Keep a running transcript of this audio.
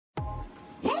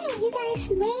you guys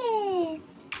made it.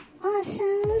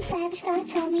 Awesome. Savage God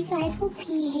told me you guys will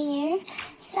be here.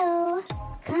 So,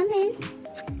 come in,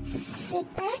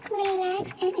 sit back,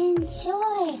 relax, and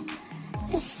enjoy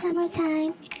the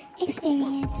summertime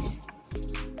experience.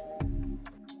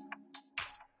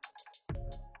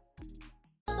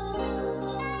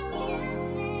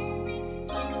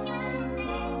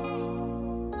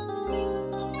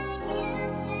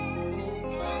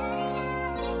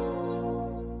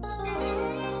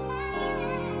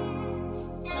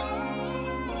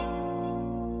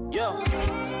 Yo,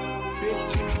 Big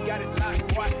G got it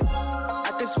locked, boy.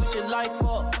 I can switch your life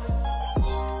up.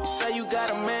 You say you got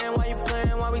a man, why you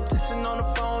playing? Why we texting on the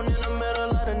phone in the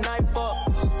middle of the night, fuck?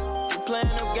 You playing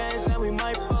them games and we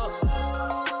might fuck.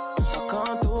 If I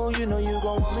come through, you know you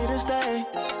gon' want me to stay.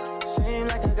 Seem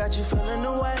like I got you feeling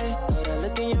the way. But I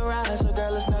look in your eyes, so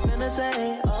girl, it's nothing to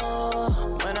say.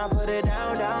 Oh, when I put it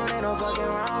down, ain't no fucking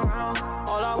round.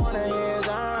 All I wanna hear is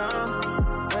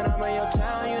when I'm in your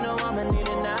town, you know I'ma need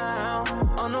it now.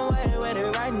 On the way with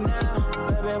it right now.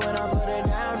 Baby, when I put it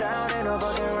down, ain't no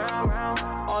fucking round.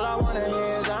 All I wanna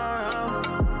hear is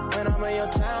when I'm in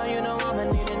your town, you know I'ma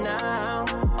need it now.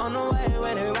 On the way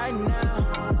with it right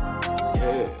now.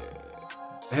 Yeah.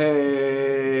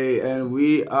 Hey, and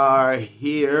we are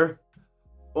here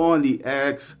on the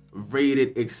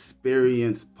X-Rated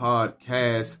Experience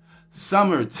Podcast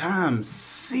Summertime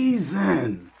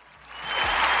Season.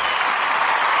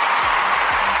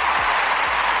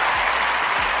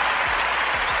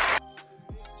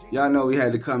 Y'all know we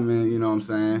had to come in, you know what I'm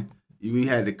saying? We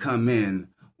had to come in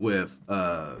with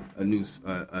a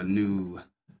new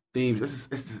theme. It's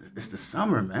the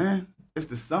summer, man. It's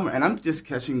the summer, and I'm just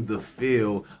catching the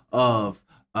feel of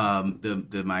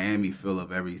the Miami feel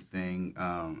of everything.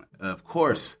 Of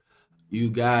course, you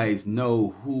guys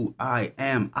know who I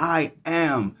am. I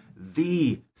am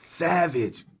the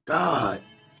Savage God.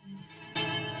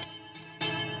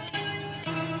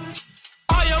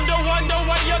 The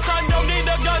way your son don't need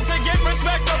a gun to get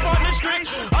respect up on the street.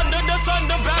 Under the sun,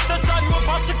 the bastard son will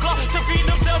pop the clock to feed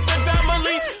himself and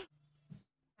family.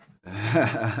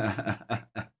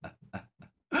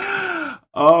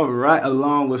 All right,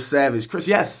 along with Savage Chris.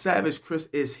 Yes, Savage Chris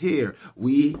is here.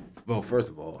 First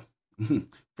of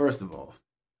all,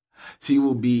 she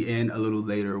will be in a little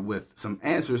later with some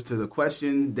answers to the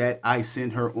question that I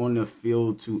sent her on the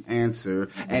field to answer.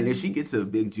 And if she gets a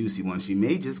big juicy one, she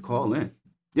may just call in.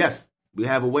 Yes, we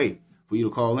have a way for you to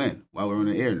call in while we're on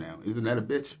the air now. Isn't that a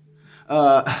bitch?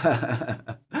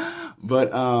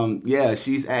 But yeah,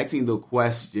 she's asking the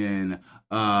question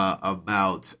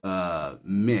about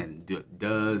men.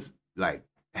 Does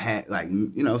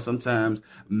sometimes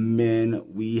men,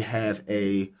 we have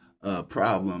a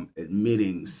problem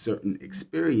admitting certain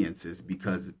experiences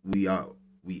because we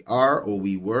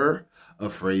were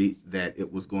afraid that it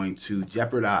was going to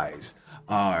jeopardize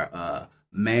our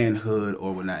manhood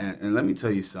or whatnot. And let me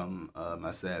tell you something,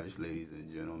 my savage ladies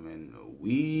and gentlemen,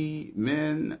 we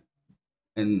men,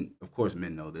 and of course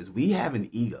men know this, we have an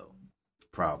ego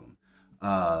problem.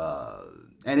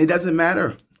 And it doesn't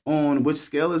matter on which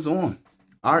scale it's on.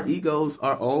 Our egos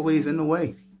are always in the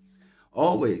way.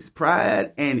 Always.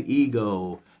 Pride and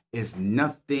ego is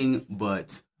nothing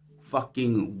but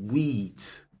fucking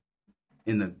weeds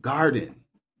in the garden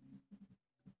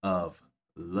of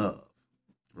love.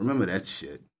 Remember that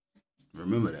shit.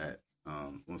 Remember that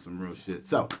on some real shit.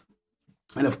 So,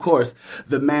 and of course,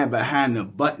 the man behind the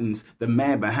buttons, the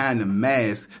man behind the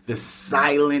mask, the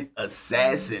silent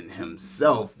assassin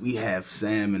himself. We have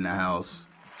Sam in the house.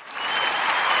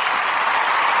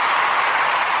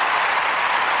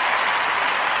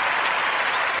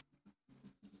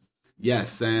 Yes,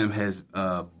 Sam has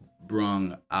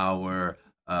brung our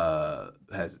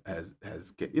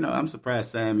I'm surprised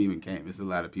Sam even came. There's a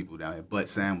lot of people down here, but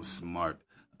Sam was smart,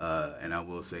 and I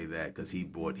will say that because he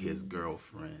brought his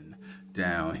girlfriend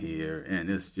down here, and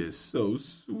it's just so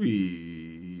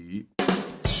sweet.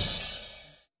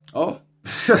 Oh,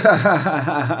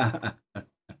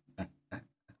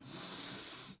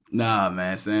 nah,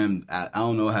 man, Sam. I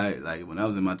don't know how. Like when I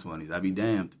was in my 20s, I'd be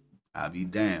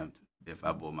damned if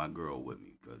I brought my girl with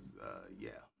me, because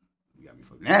yeah. You got me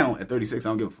fucked. Now, at 36, I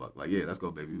don't give a fuck. Like, yeah, let's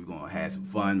go, baby. We're going to have some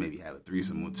fun. Maybe have a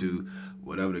threesome or two.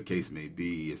 Whatever the case may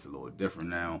be, it's a little different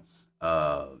now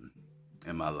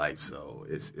in my life. So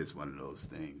it's one of those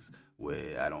things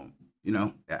where I don't,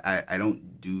 I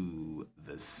don't do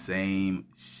the same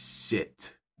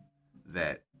shit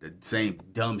the same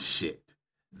dumb shit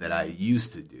that I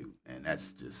used to do. And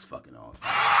that's just fucking awesome.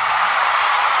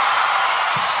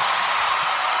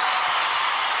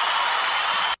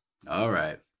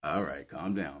 All right,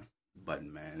 calm down.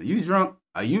 Button man. Are you drunk?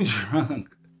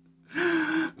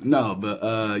 No,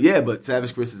 but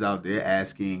Savage Chris is out there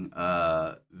asking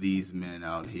these men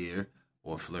out here,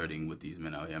 or flirting with these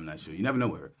men out here. I'm not sure. You never know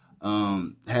where.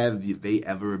 Have they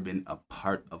ever been a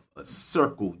part of a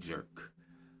circle jerk?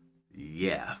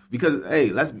 Yeah, because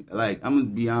hey, I'm gonna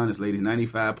be honest, ladies.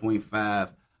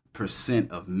 95.5%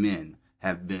 of men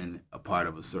have been a part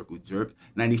of a circle jerk.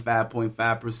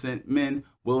 95.5% men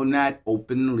will not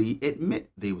openly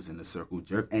admit they was in a circle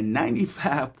jerk, and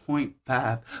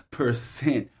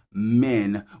 95.5%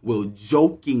 men will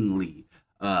jokingly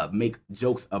make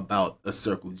jokes about a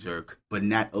circle jerk, but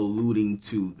not alluding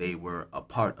to they were a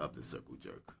part of the circle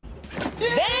jerk.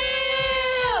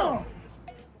 Damn!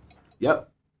 Yep.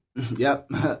 Yep.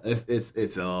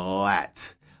 It's a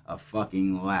lot. A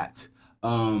fucking lot.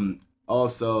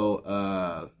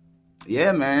 Also,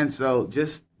 yeah, man. So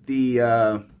just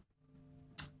the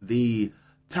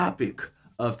topic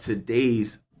of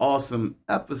today's awesome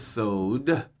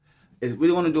episode is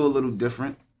we're going to do a little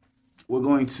different. We're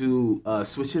going to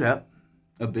switch it up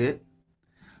a bit.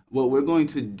 What we're going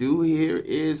to do here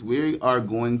is we are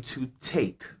going to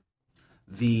take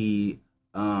the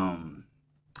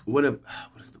what is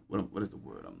the word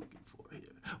I'm looking for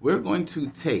here? We're going to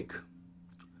take,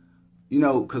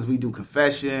 because we do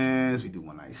confessions, we do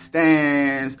one night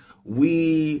stands.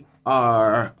 We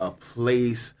are a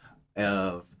place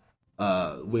of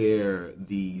where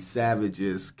the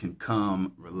savages can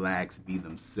come, relax, be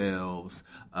themselves.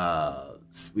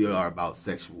 We are about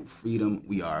sexual freedom.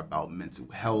 We are about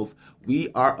mental health. We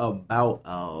are about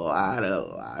a lot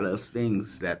of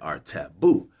things that are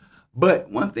taboo.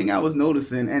 But one thing I was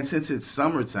noticing, and since it's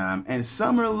summertime, and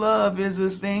summer love is a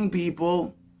thing,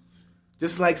 people,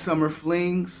 just like summer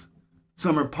flings,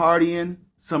 summer partying,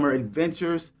 summer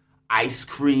adventures, ice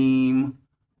cream,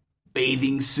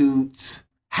 bathing suits,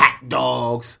 hot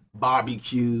dogs,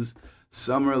 barbecues.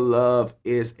 Summer love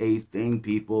is a thing,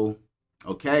 people.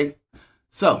 Okay?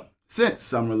 So, since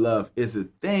summer love is a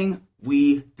thing,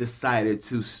 we decided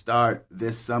to start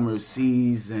this summer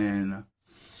season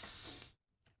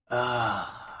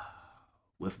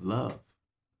with love.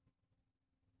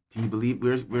 Can you believe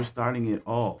we're starting it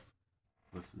off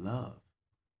with love?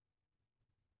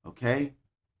 Okay?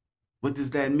 What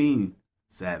does that mean,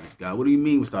 Savage God? What do you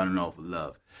mean we're starting off with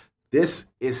love? This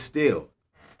is still,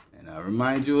 and I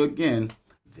remind you again,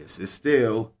 this is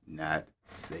still not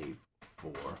safe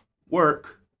for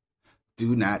work.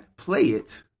 Do not play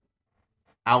it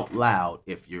out loud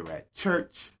if you're at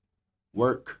church,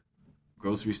 work,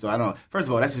 grocery store. I don't know. First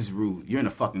of all, that's just rude. You're in a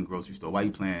fucking grocery store. Why are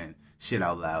you playing shit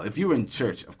out loud? If you were in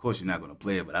church, of course you're not going to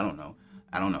play it, but I don't know.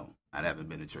 I haven't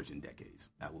been to church in decades.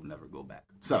 I will never go back.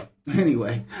 So,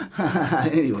 anyway.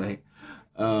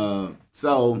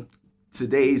 So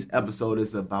today's episode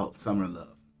is about summer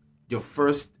love. Your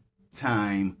first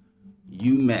time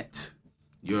you met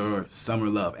your summer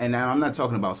love. And now I'm not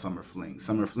talking about summer flings.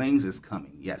 Summer flings is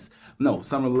coming, yes. No,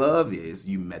 summer love is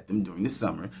you met them during the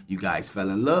summer. You guys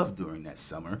fell in love during that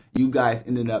summer. You guys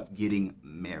ended up getting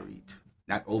married.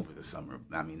 Not over the summer.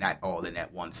 I mean, not all in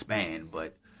that one span,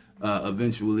 but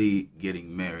eventually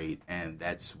getting married. And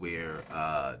that's where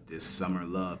this summer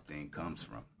love thing comes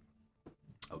from.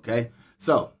 Okay?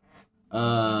 So,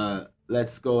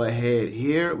 let's go ahead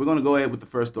here. We're going to go ahead with the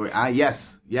first story.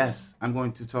 Yes, I'm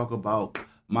going to talk about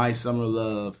my summer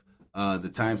love,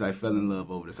 the times I fell in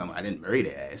love over the summer. I didn't marry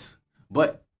the ass,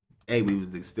 but hey, we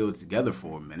was still together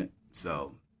for a minute.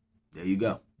 So there you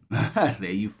go. There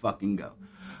you fucking go.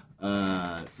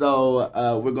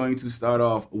 So we're going to start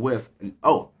off with,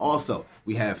 also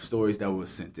we have stories that were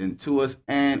sent in to us,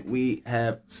 and we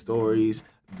have stories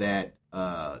that,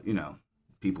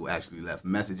 people actually left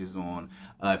messages on.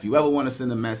 If you ever want to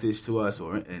send a message to us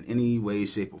or in any way,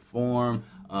 shape, or form,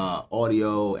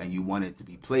 audio, and you want it to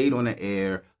be played on the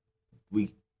air,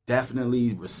 we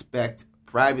definitely respect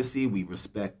privacy, we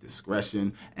respect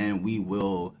discretion, and we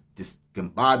will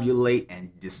discombobulate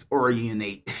and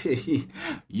disorientate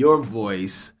your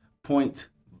voice, point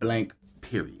blank,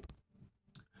 period.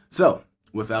 So,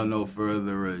 without no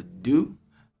further ado,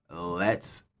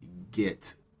 let's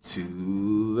get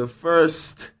to the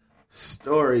first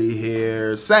story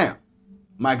here. Sam,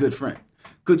 my good friend,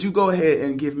 could you go ahead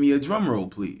and give me a drum roll,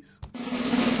 please?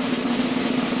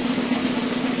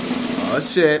 Oh,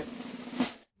 shit.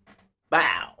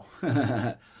 Bow.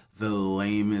 The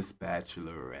lamest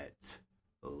bachelorette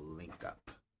link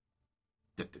up.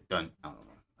 Dun. I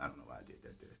don't know why I did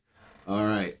that there. All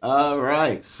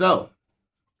right. So,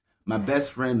 my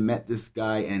best friend met this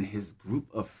guy and his group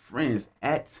of friends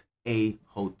at a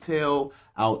hotel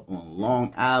out on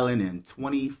Long Island in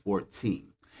 2014.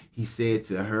 He said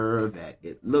to her that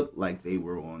it looked like they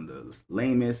were on the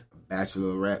lamest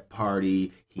bachelorette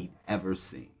party he'd ever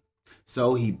seen.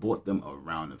 So he bought them a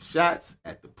round of shots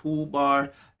at the pool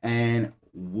bar and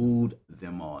wooed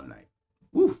them all night.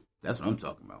 Woo, that's what I'm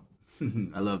talking about.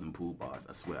 I love them pool bars.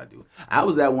 I swear I do. I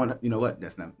was at one. You know what?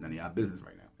 That's not none of y'all business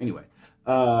right now. Anyway,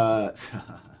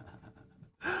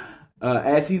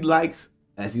 as he likes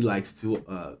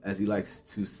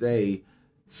to say,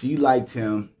 she liked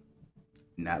him,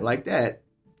 not like that.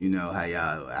 You know how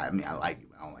y'all. I mean, I like you,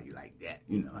 but I don't like you like that.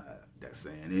 You know how that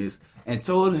saying is. And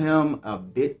told him a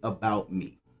bit about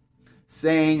me,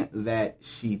 saying that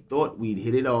she thought we'd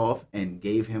hit it off and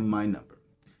gave him my number.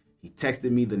 He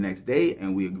texted me the next day,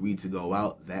 and we agreed to go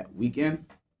out that weekend.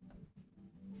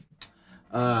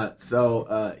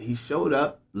 So he showed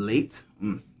up late.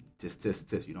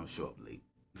 Tisk. You don't show up late.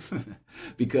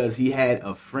 Because he had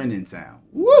a friend in town.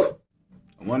 Woo!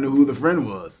 I wonder who the friend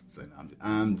was. So,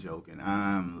 I'm joking.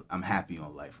 I'm happy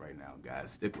on life right now,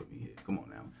 guys. Stick with me here. Come on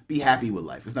now. Be happy with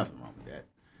life. There's nothing wrong with that.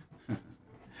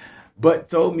 But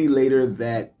told me later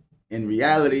that in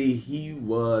reality, he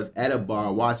was at a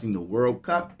bar watching the World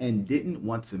Cup and didn't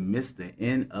want to miss the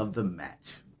end of the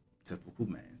match. Typical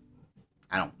man.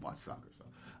 I don't watch soccer,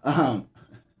 so.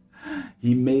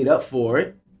 He made up for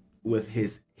it with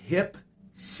his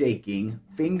hip-shaking,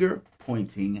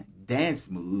 finger-pointing dance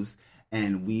moves,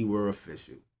 and we were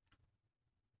official.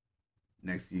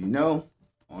 Next thing you know,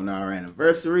 on our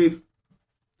anniversary,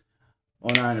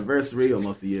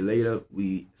 almost a year later,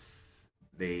 they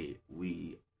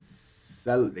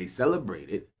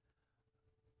celebrated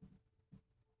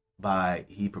by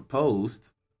he proposed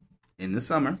in the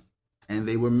summer, and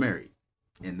they were married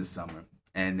in the summer,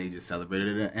 and they just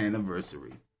celebrated an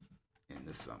anniversary in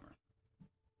the summer.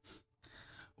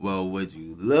 Well, would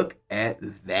you look at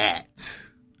that?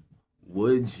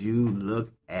 Would you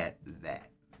look at that?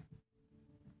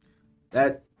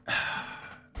 That,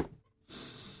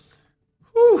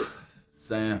 whew,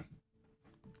 Sam,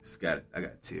 I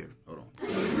got a tear. Hold on.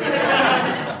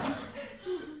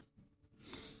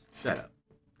 Shut up.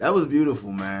 That was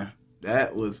beautiful, man.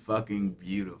 That was fucking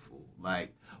beautiful.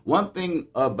 Like, one thing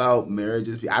about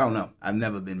marriages, I don't know. I've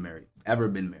never been married.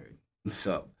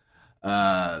 So,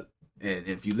 and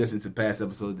if you listen to past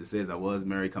episodes that says I was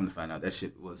married, come to find out that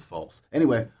shit was false.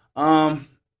 Anyway, but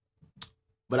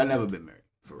I never been married,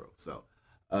 for real. So,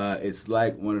 it's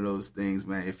like one of those things,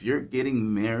 man. If you're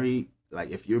getting married,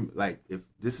 if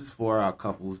this is for our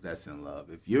couples that's in love,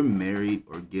 if you're married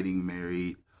or getting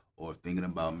married or thinking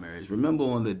about marriage, remember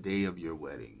on the day of your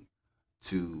wedding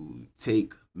to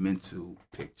take mental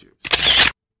pictures.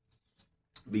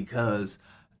 Because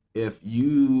if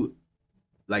you,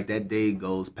 that day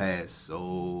goes past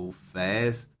so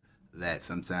fast that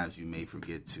sometimes you may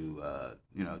forget to,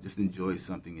 just enjoy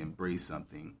something, embrace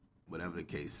something, whatever the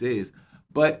case is.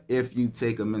 But if you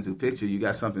take a mental picture, you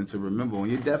got something to remember on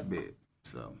your deathbed.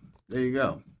 So, there you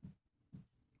go.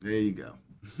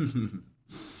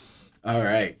 All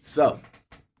right. So,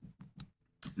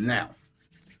 now,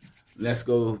 let's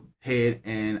go ahead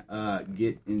and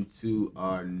get into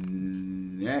our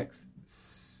next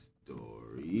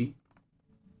story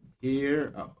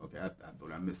here. Oh, okay. I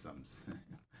thought I missed something.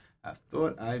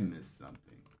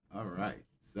 All right.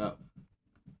 So,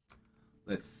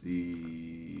 let's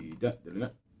see.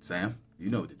 Sam,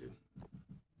 you know what to do.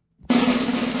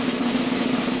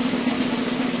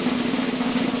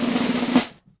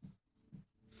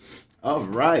 All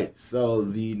right. So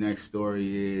the next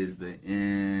story is the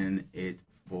In It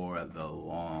for the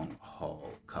Long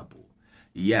Haul couple.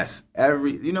 Yes.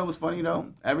 What's funny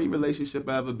though? Every relationship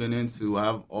I've ever been into,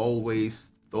 I've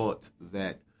always thought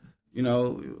that,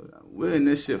 we're in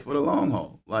this shit for the long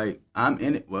haul. Like, I'm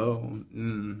in it. Well,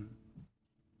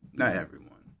 not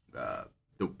everyone.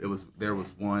 There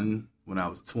was one when I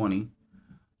was 20.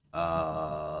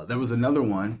 There was another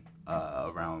one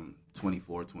around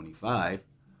 24, 25.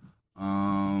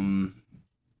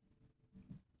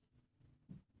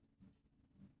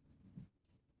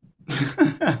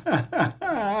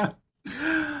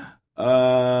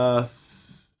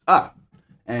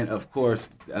 And of course,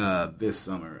 this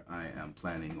summer I am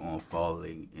planning on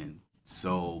falling in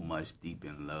so much deep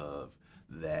in love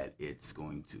that it's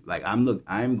going to,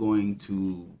 I'm going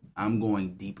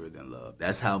deeper than love.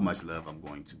 That's how much love I'm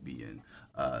going to be in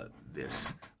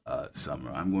this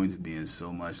summer. I'm going to be in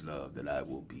so much love that I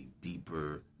will be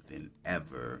deeper than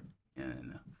ever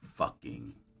in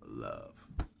fucking love.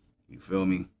 You feel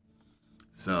me?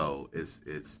 So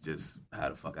it's just how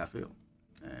the fuck I feel,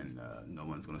 and no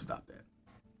one's gonna stop that.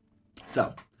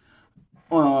 So,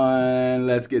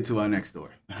 let's get to our next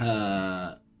story.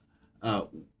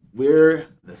 We're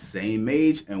the same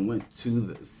age and went to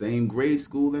the same grade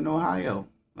school in Ohio.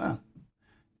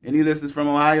 Any listeners from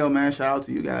Ohio, man, shout out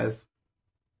to you guys.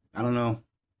 I don't know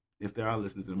if there are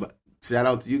listeners, but shout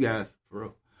out to you guys, for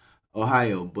real.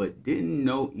 Ohio, but didn't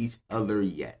know each other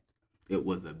yet. It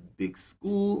was a big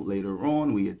school. Later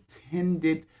on, we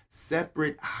attended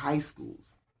separate high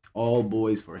schools. All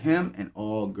boys for him and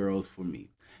all girls for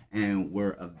me. And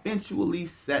were eventually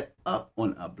set up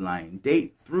on a blind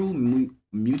date through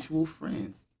mutual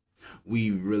friends.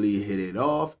 We really hit it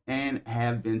off and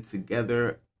have been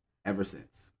together ever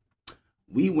since.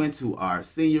 We went to our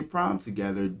senior prom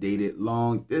together, dated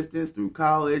long distance through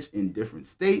college in different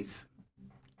states.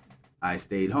 I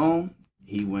stayed home.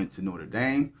 He went to Notre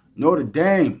Dame. Notre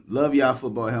Dame, love y'all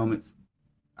football helmets.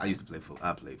 I used to play football.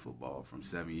 I played football from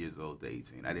 7 years old to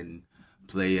 18. I didn't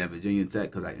play at Virginia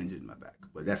Tech because I injured my back.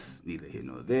 But that's neither here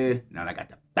nor there. Now I got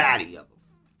the body of a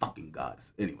fucking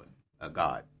goddess. Anyway, a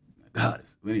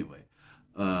goddess. Anyway,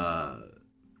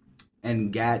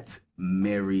 and got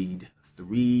married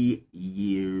 3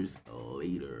 years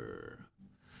later.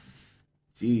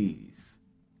 Jeez.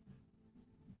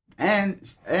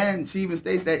 And she even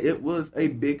states that it was a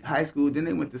big high school. Then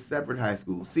they went to separate high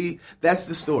schools. See, that's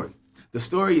the story. The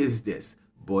story is this.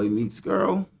 Boy meets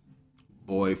girl.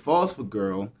 Boy falls for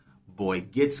girl. Boy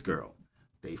gets girl.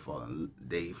 They fall in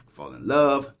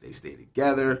love. They stay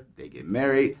together. They get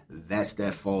married. That's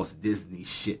that false Disney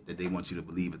shit that they want you to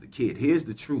believe as a kid. Here's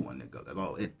the true one that goes.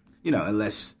 Well,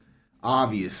 unless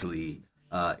obviously,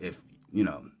 if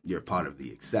you're part of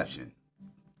the exception.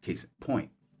 Case in point.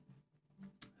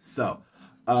 So,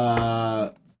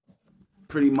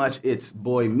 pretty much it's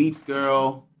boy meets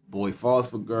girl, boy falls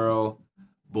for girl,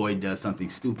 boy does something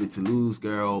stupid to lose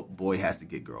girl, boy has to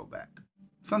get girl back.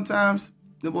 Sometimes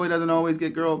the boy doesn't always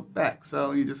get girl back,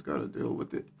 so you just gotta deal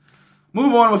with it.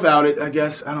 Move on without it, I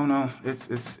guess. I don't know.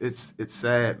 It's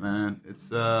sad, man.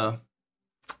 It's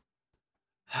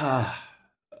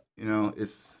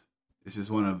it's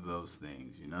just one of those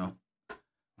things,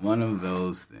 one of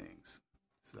those things.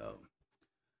 So.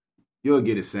 You'll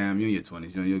get it, Sam. You're in your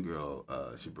 20s. You and your girl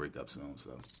should break up soon.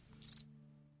 So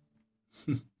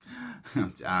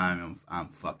I'm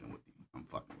fucking with you. I'm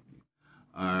fucking with you.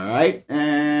 All right,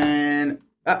 and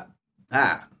I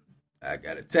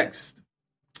got a text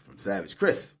from Savage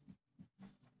Chris.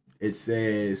 It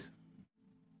says,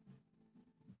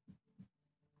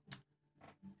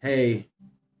 "Hey,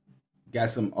 got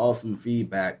some awesome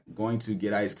feedback. Going to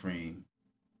get ice cream.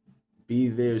 Be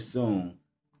there soon.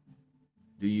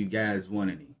 Do you guys want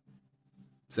any?"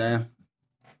 Sam,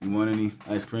 you want any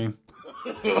ice cream?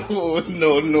 No.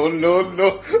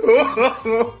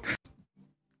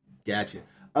 Gotcha.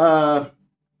 I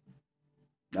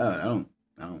don't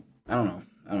know.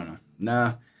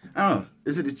 Nah, I don't know.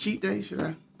 Is it a cheat day? Should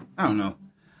I? I don't know.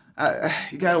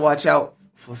 You gotta watch out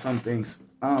for some things.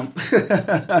 You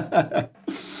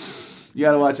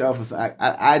gotta watch out for some.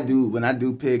 I do when I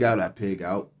do pig out, I pig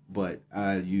out, but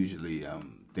I usually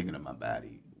thinking of my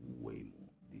body way more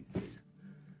these days.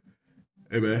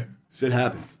 Hey man, shit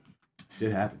happens.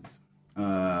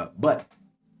 But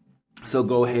so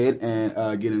go ahead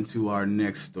and get into our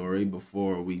next story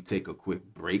before we take a quick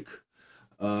break.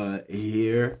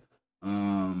 Here,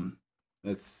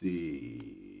 let's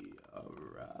see. All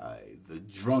right, the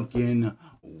drunken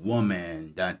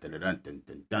woman. Dun, dun, dun, dun,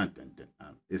 dun, dun, dun,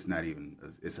 dun. It's not even.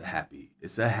 It's a happy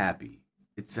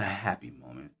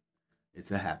moment.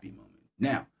 It's a happy moment.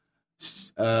 Now,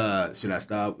 should I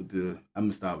start with I'm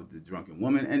gonna start with the drunken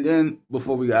woman, and then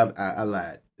before we go, I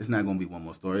lied. It's not gonna be one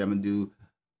more story. I'm gonna do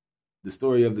the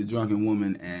story of the drunken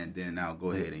woman, and then I'll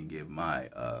go ahead and give my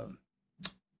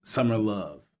summer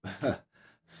love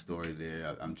story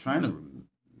there. I'm trying to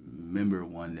remember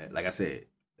one that, like I said,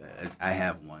 I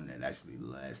have one that actually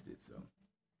lasted. So,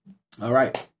 all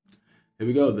right, here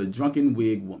we go. The drunken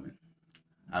wig woman.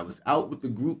 I was out with a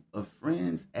group of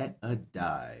friends at a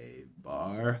dive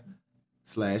bar /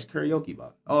 karaoke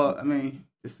bar. Oh, I mean,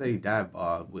 just say dive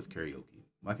bar with karaoke.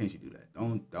 Why can't you do that?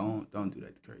 Don't do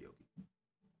that to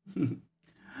karaoke.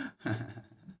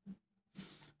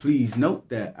 Please note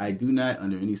that I do not,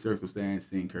 under any circumstance,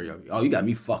 sing karaoke. Oh, you got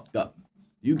me fucked up.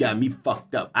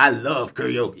 I love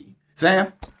karaoke.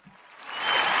 Sam?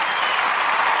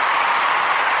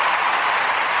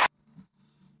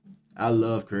 I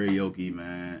love karaoke,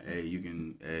 man.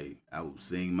 Hey, I will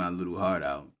sing my little heart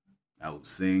out. I will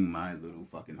sing my little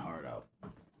fucking heart out.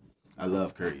 I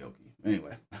love karaoke.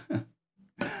 Anyway.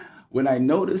 When I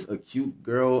noticed a cute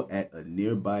girl at a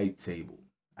nearby table,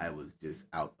 I was just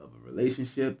out of a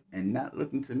relationship and not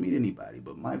looking to meet anybody,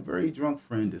 but my very drunk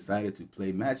friend decided to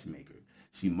play matchmaker.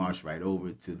 She marched right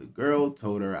over to the girl,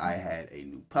 told her I had a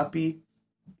new puppy,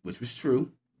 which was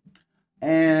true,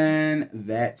 and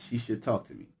that she should talk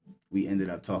to me. We ended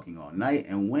up talking all night,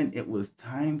 and when it was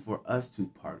time for us to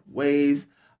part ways,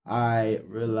 I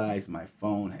realized my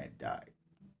phone had died.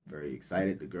 Very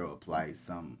excited, the girl applied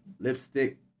some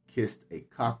lipstick, kissed a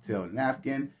cocktail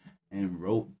napkin, and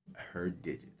wrote her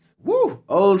digits. Woo!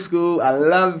 Old school. I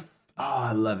love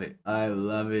it. I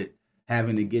love it.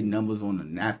 Having to get numbers on a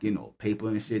napkin or paper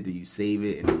and shit, that you save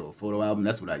it in a little photo album.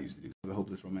 That's what I used to do. I was a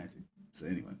hopeless romantic. So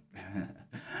anyway.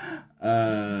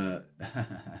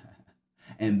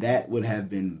 And that would have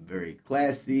been very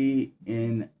classy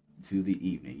into the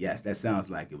evening. Yes, that sounds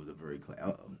like it was a very classy.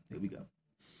 Uh-oh, here we go.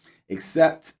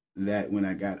 Except that when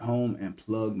I got home and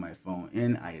plugged my phone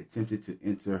in, I attempted to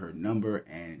enter her number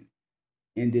and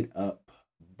ended up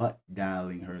butt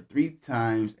dialing her 3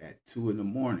 times at 2 in the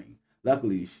morning.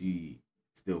 Luckily, she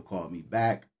still called me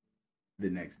back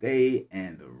the next day,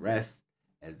 and the rest,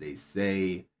 as they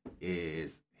say,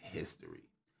 is history.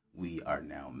 We are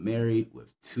now married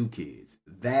with 2 kids.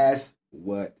 That's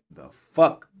what the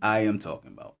fuck I am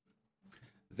talking about.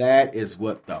 That is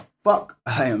what the fuck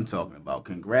I am talking about.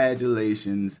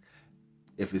 Congratulations.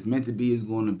 If it's meant to be, it's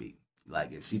going to be.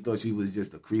 Like, if she thought she was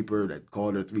just a creeper that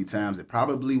called her 3 times, it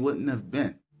probably wouldn't have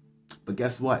been. But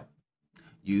guess what?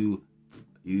 You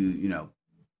know,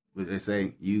 what they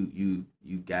say, you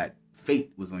got,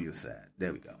 fate was on your side.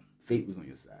 There we go. Fate was on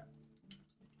your side.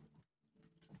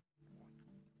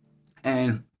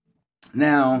 And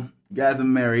now you guys are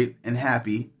married and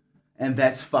happy, and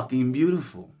that's fucking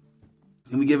beautiful.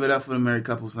 Can we give it up for the married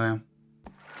couple, Sam?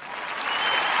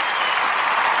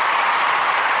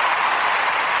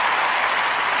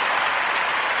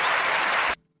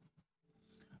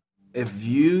 If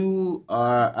you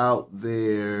are out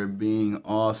there being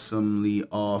awesomely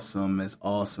awesome as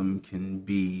awesome can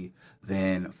be,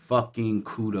 then fucking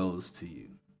kudos to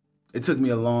you. It took me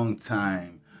a long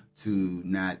time to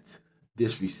not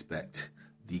disrespect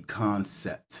the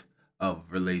concept of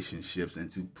relationships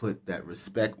and to put that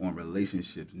respect on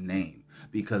relationships' name.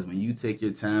 Because when you take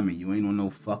your time and you ain't on no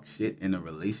fuck shit in a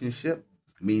relationship,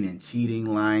 meaning cheating,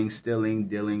 lying, stealing,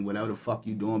 dealing, whatever the fuck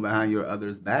you doing behind your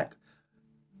other's back,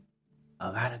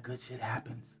 a lot of good shit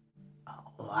happens.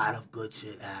 A lot of good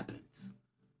shit happens.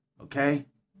 Okay?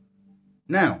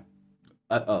 Now,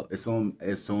 it's on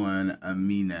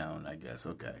me now, I guess.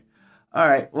 Okay. All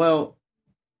right. Well,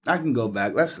 I can go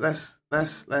back. Let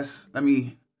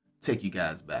me take you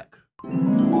guys back.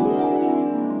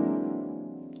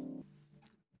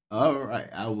 All right.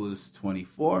 I was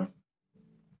 24.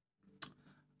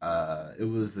 It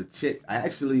was a chick. I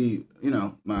actually,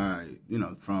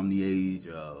 from the age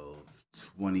of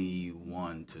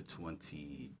 21 to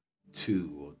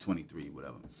 22 or 23,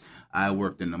 whatever, I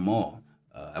worked in the mall.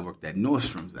 I worked at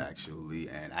Nordstrom's, actually,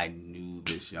 and I knew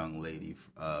this young lady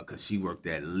because she worked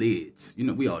at Lids. You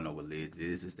know, we all know what Lids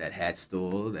is. It's that hat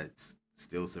store that's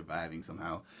still surviving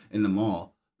somehow in the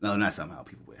mall. No, not somehow.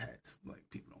 People wear hats. Like,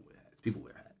 people don't wear hats. People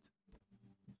wear hats.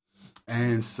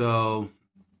 And so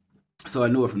I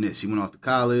knew her from this. She went off to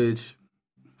college.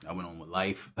 I went on with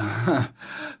life,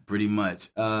 pretty much.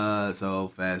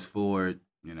 So fast forward,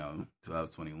 till I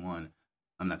was 21.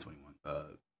 I'm not 21.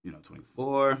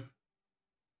 24.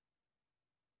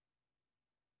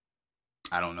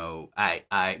 I don't know.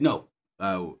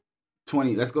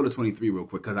 20. Let's go to 23 real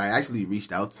quick because I actually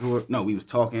reached out to her. No, we was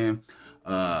talking.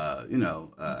 I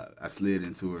slid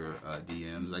into her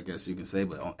DMs, I guess you can say,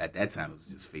 but at that time it was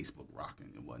just Facebook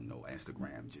rocking. It wasn't no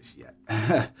Instagram just yet.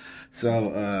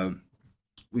 So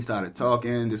we started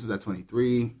talking. This was at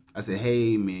 23. I said,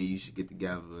 "Hey man, you should get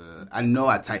together." I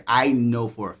know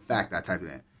for a fact I typed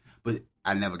it in, but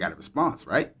I never got a response.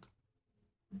 Right.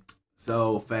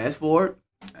 So fast forward.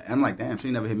 I'm like, damn, she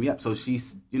never hit me up. So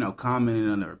she's, commenting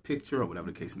on her picture or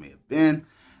whatever the case may have been.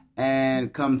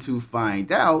 And come to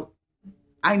find out,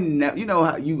 I never,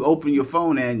 how you open your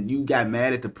phone and you got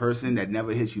mad at the person that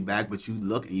never hits you back, but you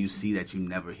look and you see that you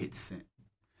never hit send.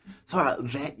 So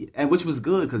which was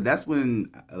good because that's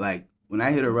when I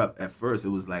hit her up at first, it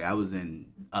was like I was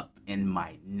up in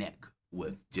my neck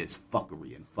with just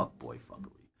fuckery and fuckboy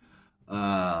fuckery.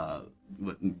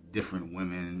 With different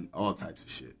women, all types of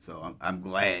shit. So I'm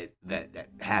glad that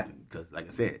happened because, like I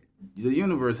said, the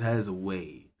universe has a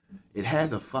way. It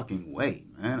has a fucking way,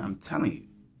 man. I'm telling you.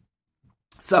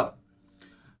 So,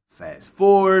 fast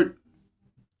forward.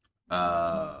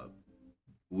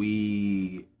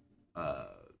 We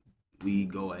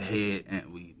go ahead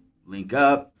and we link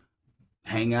up,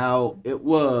 hang out.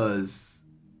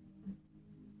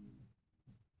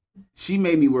 She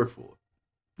made me work for it.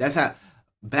 That's how.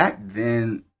 Back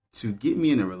then, to get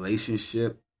me in a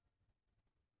relationship,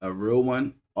 a real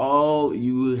one, all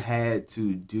you had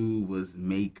to do was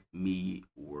make me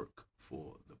work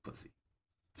for the pussy.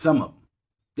 Some of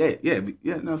them.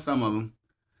 Yeah, no, some of them.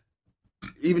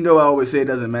 Even though I always say it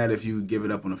doesn't matter if you give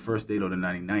it up on the first date or the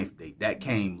 99th date. That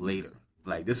came later.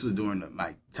 Like, this was during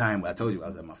my time where I told you I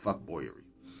was at my fuckboyery.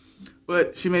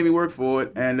 But she made me work for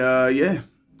it, and yeah.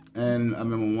 And I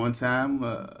remember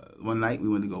one night we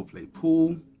went to go play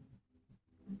pool,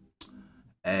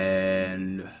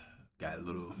 and got a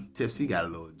little tipsy, got a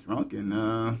little drunk,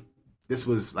 and this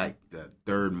was like the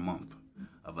third month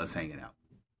of us hanging out.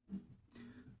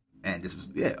 And this was,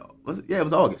 it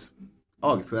was August.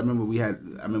 Because I remember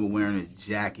wearing a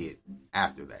jacket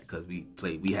after that, because we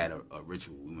had a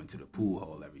ritual. We went to the pool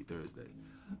hall every Thursday.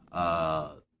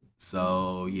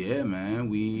 So yeah, man,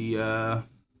 we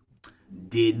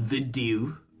did the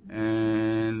do,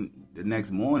 and the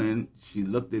next morning she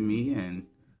looked at me and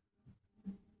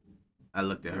I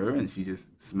looked at her, and she just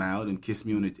smiled and kissed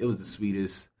me on it. It was the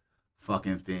sweetest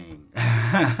fucking thing.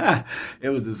 It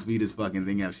was the sweetest fucking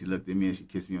thing ever. She looked at me and she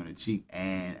kissed me on the cheek,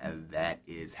 and that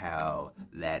is how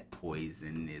that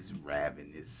poisonous,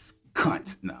 ravenous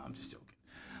cunt. No, I'm just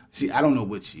joking. I don't know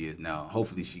what she is now.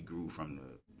 Hopefully she grew from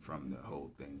the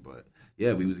whole thing. But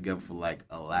yeah, we was together for like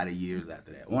a lot of years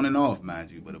after that. On and off,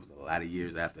 mind you, but it was a lot of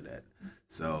years after that.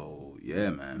 So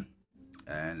yeah, man.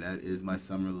 And that is my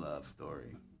summer love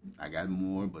story. I got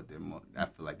more, but I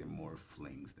feel like they're more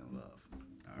flings than love.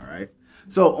 All right.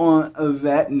 So on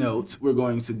that note, we're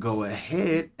going to go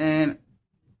ahead and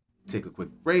take a quick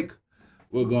break.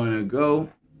 We're going to go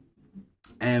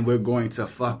and we're going to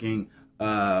fucking,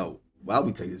 while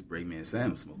we take this break, man,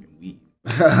 Sam's smoking weed.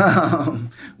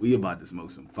 We about to smoke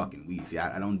some fucking weed. See,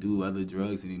 I don't do other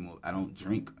drugs anymore. I don't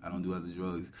drink. I don't do other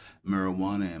drugs.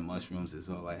 Marijuana and mushrooms is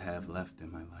all I have left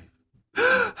in my life.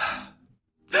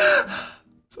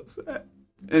 So sad.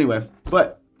 Anyway,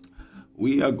 but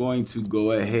we are going to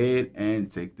go ahead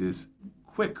and take this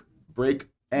quick break.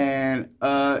 And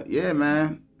yeah,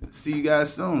 man. See you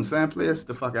guys soon. Sam, play us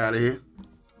the fuck out of here.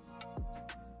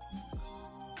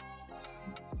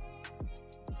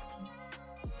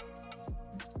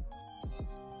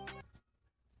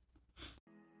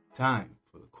 Time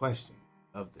for the question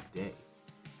of the day.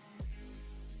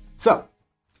 So,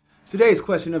 today's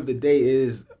question of the day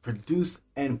is produced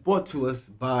and brought to us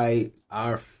by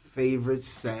our favorite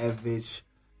Savage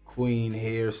Queen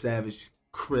here, Savage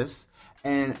Chris.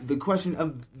 And the question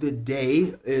of the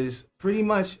day is pretty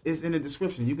much is in the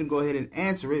description. You can go ahead and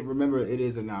answer it. Remember, it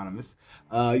is anonymous.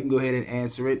 You can go ahead and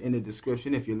answer it in the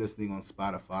description if you're listening on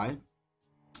Spotify.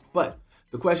 But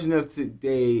the question of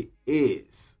today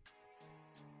is,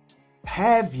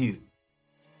 have you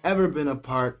ever been a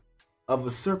part of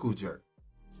a circle jerk?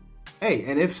 Hey,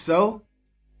 and if so,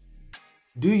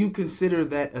 do you consider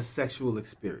that a sexual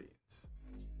experience?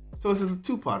 So it's a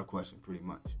two-part question, pretty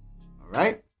much. All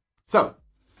right? So,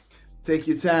 take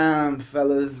your time,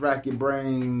 fellas. Rack your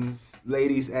brains.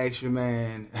 Ladies, ask your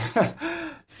man.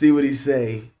 See what he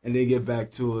say. And then get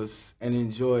back to us and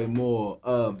enjoy more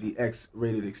of the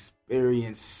X-Rated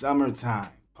Experience Summertime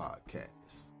Podcast.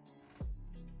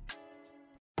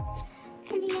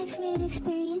 And the X-Rated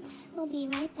Experience will be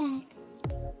right back.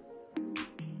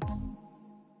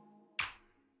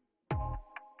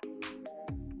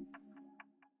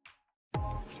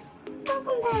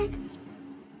 Welcome back,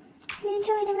 and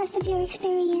enjoy the rest of your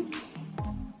experience.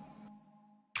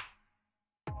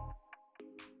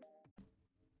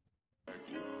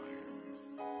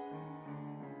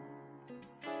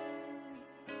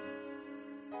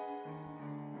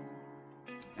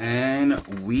 And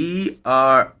we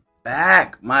are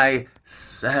back, my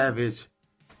Savage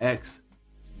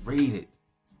X-Rated,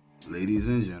 ladies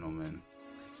and gentlemen,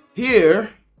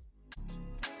 here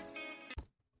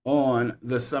on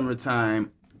the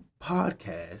Summertime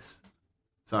Podcast.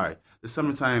 Sorry, the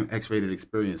Summertime X-Rated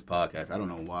Experience Podcast. I don't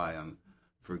know why I'm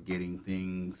forgetting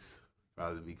things.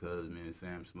 Probably because me and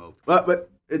Sam smoked. But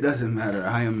it doesn't matter.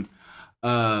 I am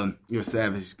your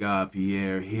Savage God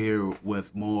Pierre here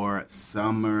with more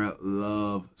summer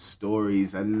love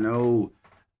stories. I know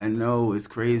it's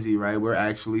crazy, right? We're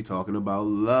actually talking about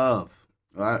love.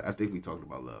 Well, I think we talked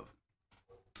about love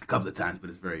a couple of times, but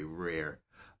it's very rare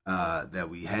that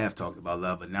we have talked about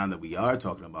love. But now that we are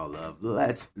talking about love,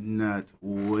 let's not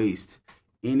waste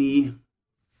any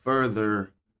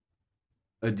further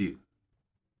ado.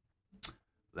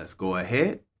 Let's go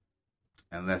ahead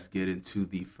and let's get into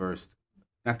the first.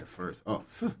 Not the first.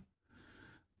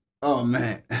 Oh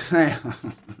man, Sam,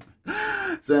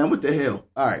 what the hell?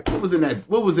 All right, what was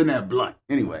in that blunt?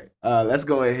 Anyway, let's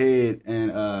go ahead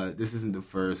and this isn't the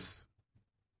first.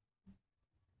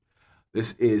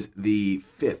 This is the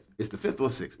fifth. It's the fifth or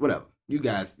sixth, whatever. You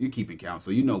guys, you keeping count,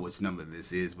 so you know which number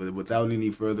this is. But without any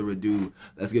further ado,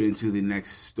 let's get into the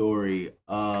next story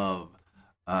of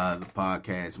the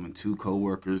podcast. When two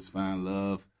coworkers find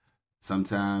love,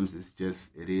 sometimes it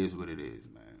is what it is,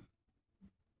 man.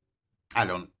 I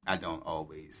don't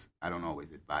always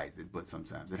advise it, but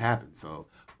sometimes it happens. So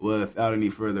without any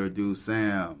further ado,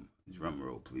 Sam, drum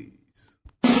roll, please.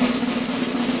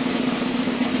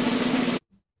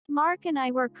 Mark and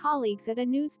I were colleagues at a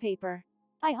newspaper.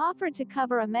 I offered to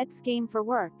cover a Mets game for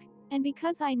work, and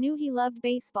because I knew he loved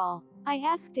baseball, I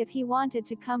asked if he wanted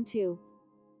to come too.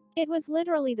 It was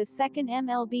literally the second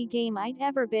MLB game I'd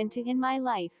ever been to in my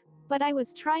life, but I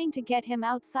was trying to get him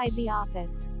outside the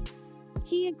office.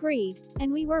 He agreed,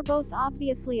 and we were both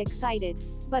obviously excited,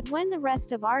 but when the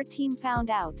rest of our team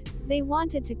found out, they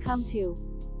wanted to come too.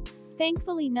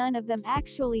 Thankfully none of them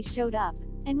actually showed up,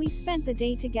 and we spent the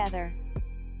day together.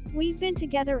 We've been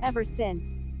together ever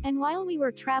since, and while we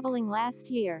were traveling last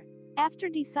year, after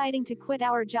deciding to quit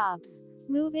our jobs,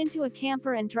 move into a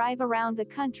camper and drive around the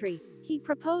country, he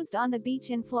proposed on the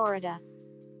beach in Florida.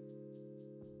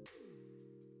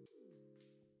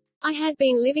 I had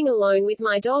been living alone with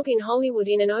my dog in Hollywood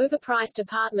in an overpriced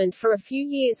apartment for a few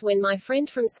years when my friend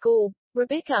from school,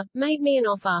 Rebecca, made me an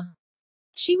offer.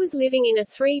 She was living in a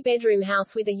 3-bedroom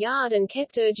house with a yard and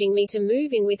kept urging me to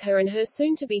move in with her and her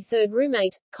soon-to-be third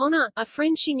roommate, Connor, a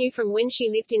friend she knew from when she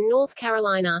lived in North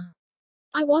Carolina.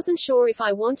 I wasn't sure if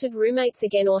I wanted roommates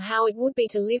again or how it would be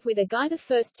to live with a guy the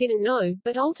first didn't know,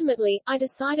 but ultimately, I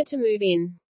decided to move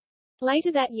in.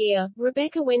 Later that year,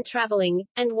 Rebecca went traveling,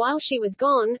 and while she was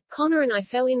gone, Connor and I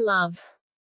fell in love.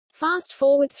 Fast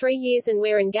forward 3 years and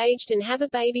we're engaged and have a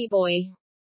baby boy.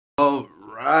 All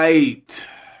right.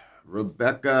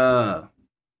 Rebecca,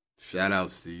 shout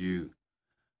outs to you.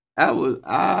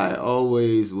 I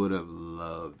always would have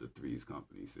loved the Three's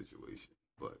Company situation,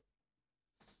 but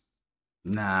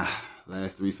nah,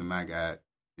 last threesome I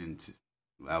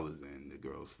was in, the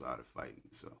girls started fighting,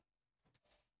 so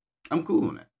I'm cool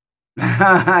on that.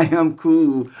 I am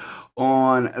cool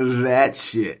on that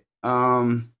shit.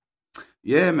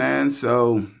 Yeah, man.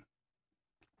 So,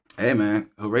 hey, man,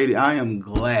 already I am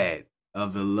glad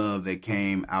of the love that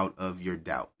came out of your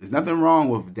doubt. There's nothing wrong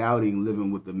with doubting living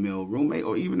with a male roommate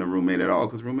or even a roommate at all,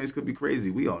 because roommates could be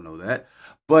crazy. We all know that.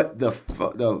 But the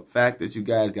fact that you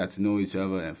guys got to know each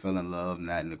other and fell in love,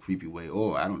 not in a creepy way,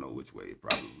 or I don't know which way it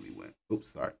probably went. Oops,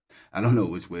 sorry. I don't know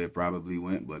which way it probably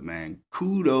went, but man,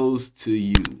 kudos to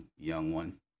you, young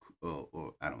one.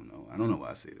 Or I don't know. I don't know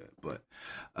why I say that, but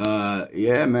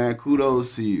yeah, man,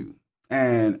 kudos to you.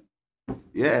 And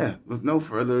yeah, with no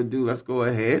further ado, let's go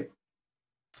ahead.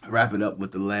 Wrap it up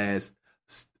with the last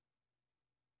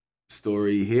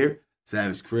story here.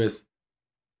 Savage Chris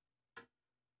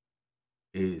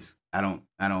is I'm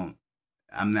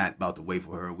not about to wait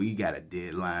for her. We got a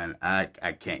deadline. I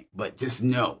can't. But just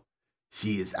know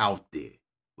she is out there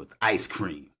with ice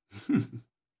cream.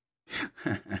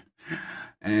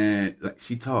 And like,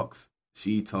 she talks.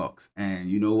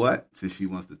 And you know what? Since she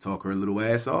wants to talk her little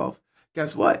ass off,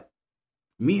 guess what?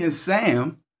 Me and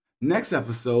Sam, next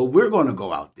episode, we're going to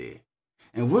go out there.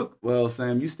 And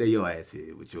Sam, you stay your ass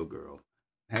here with your girl.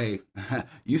 Hey,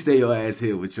 you stay your ass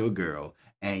here with your girl.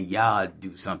 And y'all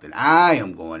do something. I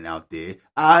am going out there.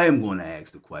 I am going to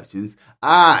ask the questions.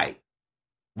 I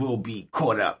will be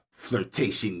caught up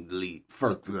flirtatiously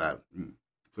flirting.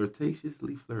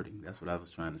 That's what I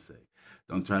was trying to say.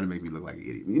 Don't try to make me look like an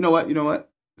idiot. You know what?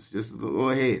 Let's just go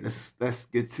ahead. Let's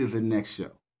get to the next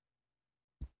show.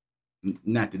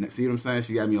 Not the next. See what I'm saying?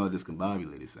 She got me all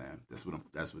discombobulated, Sam. That's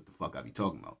what the fuck I be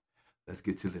talking about. Let's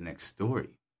get to the next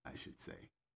story, I should say.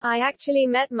 I actually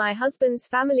met my husband's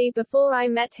family before I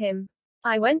met him.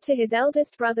 I went to his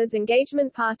eldest brother's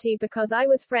engagement party because I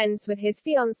was friends with his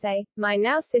fiancée, my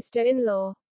now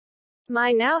sister-in-law.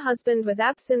 My now husband was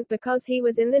absent because he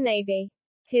was in the Navy.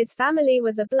 His family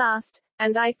was a blast,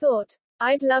 and I thought,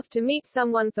 I'd love to meet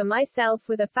someone for myself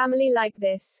with a family like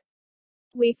this.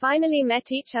 We finally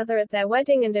met each other at their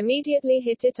wedding and immediately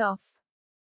hit it off.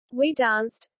 We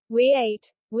danced, we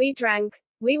ate, we drank,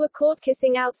 we were caught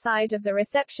kissing outside of the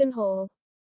reception hall.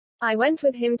 I went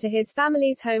with him to his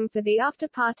family's home for the after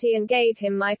party and gave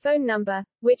him my phone number,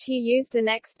 which he used the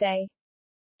next day.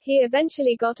 He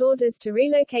eventually got orders to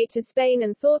relocate to Spain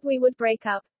and thought we would break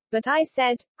up, but I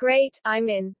said, great, I'm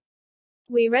in.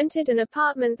 We rented an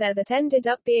apartment there that ended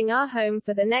up being our home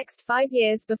for the next 5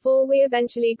 years before we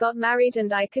eventually got married,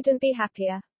 and I couldn't be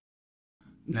happier.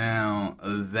 Now,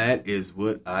 that is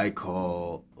what I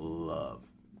call love.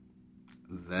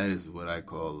 That is what I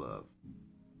call love.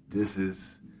 This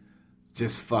is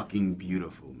just fucking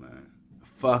beautiful, man.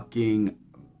 Fucking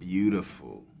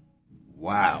beautiful.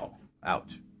 Wow.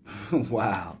 Ouch.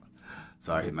 Wow.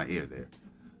 Sorry, hit my ear there.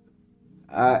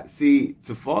 See,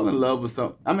 to fall in love with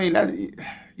some, I mean,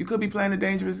 you could be playing a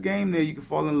dangerous game there. You could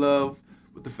fall in love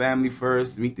with the family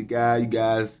first, meet the guy, you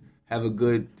guys have a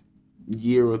good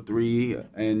year or 3,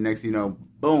 and next thing you know,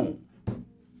 boom,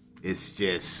 it's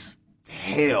just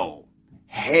hell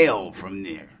from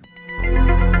there.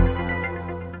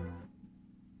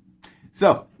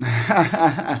 So,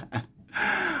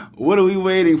 what are we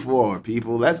waiting for,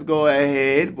 people? Let's go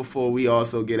ahead before we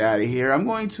also get out of here. I'm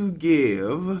going to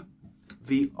give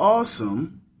the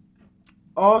awesome,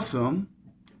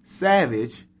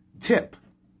 savage tip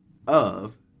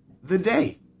of the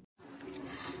day.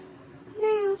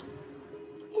 Now,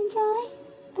 enjoy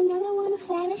another one of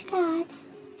Savage God's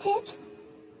tips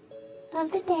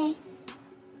of the day.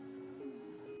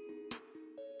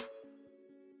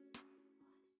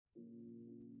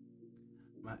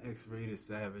 My X-rated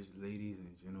savage ladies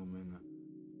and gentlemen,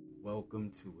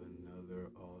 welcome to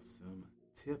another awesome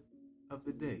tip of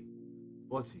the day.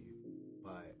 Brought to you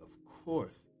by, of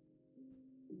course,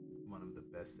 one of the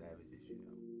best savages you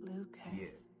know. Lucas. Yeah,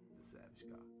 the Savage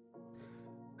God.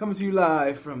 Coming to you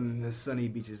live from the sunny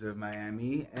beaches of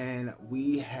Miami, and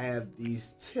we have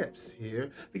these tips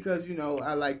here because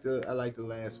I like the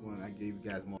last one. I gave you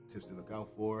guys more tips to look out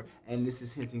for, and this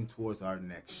is hinting towards our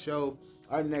next show.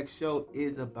 Our next show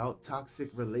is about toxic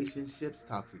relationships,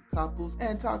 toxic couples,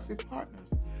 and toxic partners.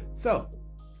 So,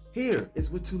 here is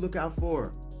what to look out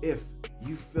for if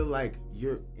you feel like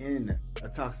you're in a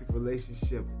toxic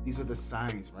relationship. These are the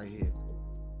signs right here.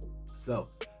 So,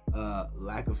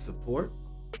 lack of support.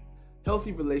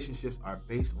 Healthy relationships are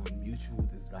based on mutual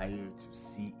desire to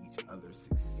see each other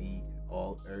succeed in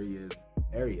all areas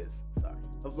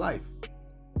of life.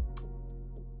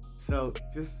 So,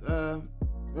 just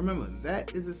remember,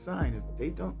 that is a sign. If they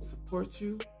don't support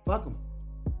you, fuck them.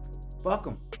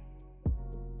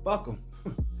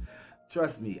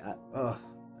 Trust me, I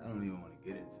don't even want to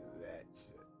get into that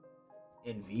shit.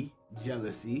 Envy,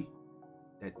 jealousy,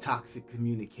 that toxic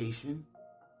communication,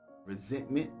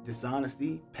 resentment,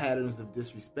 dishonesty, patterns of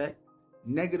disrespect,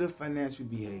 negative financial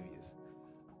behaviors.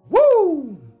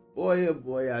 Woo! Boy, oh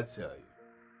boy, I tell you.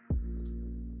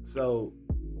 So,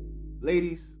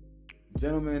 ladies,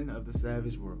 gentlemen of the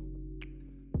savage world,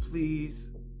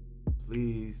 please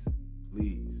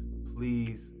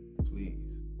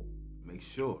make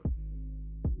sure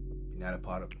you're not a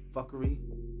part of the fuckery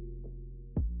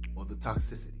or the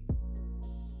toxicity.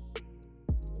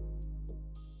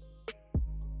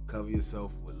 Cover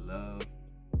yourself with love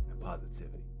and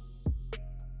positivity.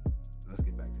 Let's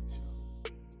get back to the show.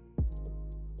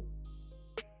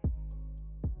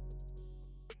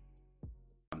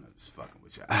 I'm not just fucking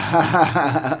with y'all.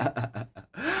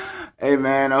 Hey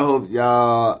man, I hope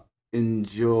y'all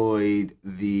enjoyed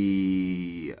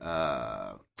the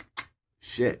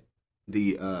tip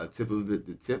of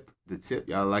the tip.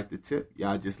 Y'all like the tip?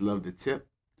 Y'all just love the tip?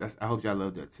 I hope y'all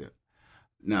love that tip.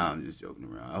 No, I'm just joking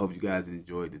around. I hope you guys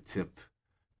enjoyed the tip.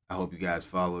 I hope you guys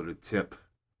follow the tip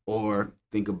or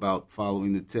think about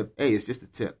following the tip. Hey, it's just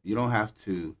a tip. You don't have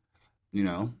to,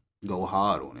 go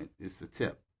hard on it. It's a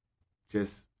tip.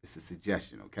 It's a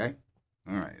suggestion, okay?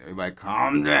 All right, everybody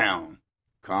calm down.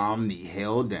 Calm the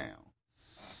hell down.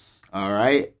 All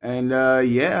right, and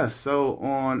so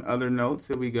on other notes,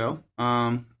 here we go.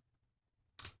 I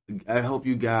hope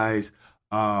you guys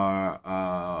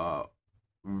are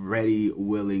ready,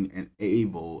 willing, and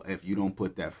able. If you don't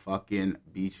put that fucking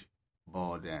beach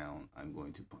ball down, I'm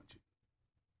going to punch you.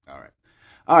 All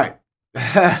right.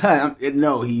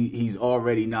 No, he's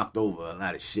already knocked over a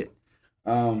lot of shit.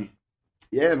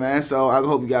 Yeah, man. So I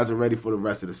hope you guys are ready for the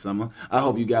rest of the summer. I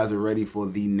hope you guys are ready for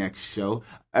the next show.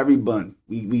 Everyone,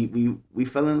 we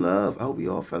fell in love. I hope we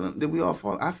all fell in. Did we all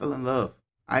fall? I fell in love.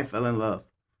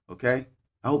 Okay.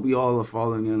 I hope we all are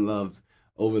falling in love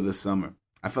over the summer.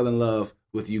 I fell in love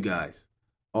with you guys,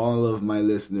 all of my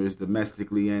listeners,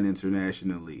 domestically and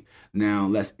internationally. Now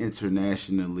let's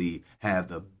internationally have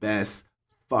the best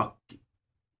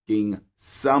fucking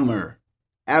summer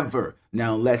ever.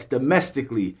 Now let's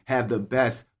domestically have the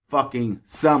best fucking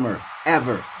summer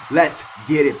ever. Let's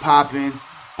get it popping.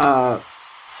 On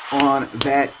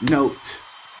that note,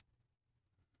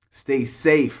 stay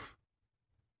safe,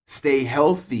 stay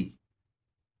healthy,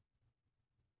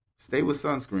 stay with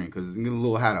sunscreen because it's getting a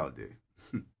little hot out there.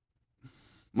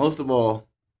 Most of all,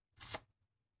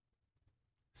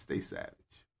 stay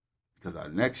savage because our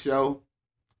next show,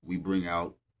 we bring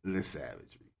out the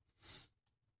savagery.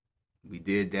 We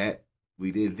did that.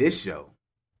 We did this show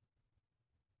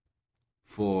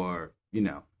for,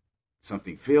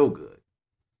 something feel good.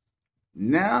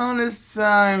 Now it's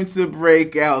time to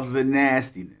break out the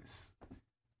nastiness.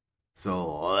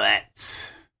 So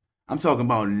I'm talking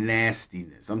about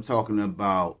nastiness. I'm talking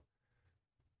about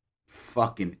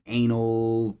fucking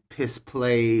anal piss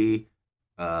play,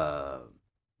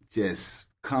 just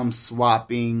cum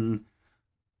swapping,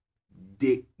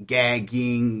 dick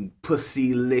gagging,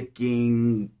 pussy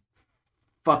licking,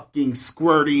 fucking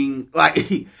squirting.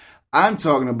 Like, I'm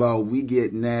talking about we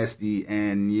get nasty,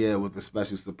 and yeah, with a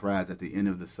special surprise at the end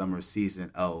of the summer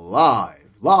season,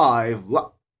 live.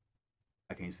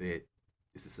 I can't say it.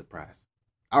 It's a surprise.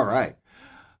 All right.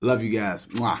 Love you guys.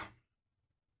 Mwah.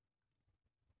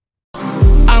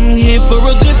 I'm here for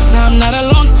a good time, not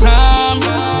a long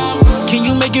time. Can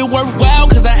you make it worthwhile?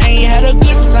 Cause I ain't had a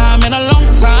good time in a long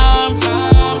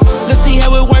time. Let's see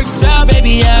how it works out,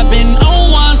 baby. I've been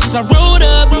on one since I rolled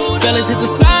up. Fellas hit the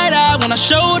side eye when I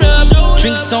showed up.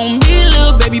 Drinks on me,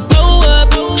 little baby, blow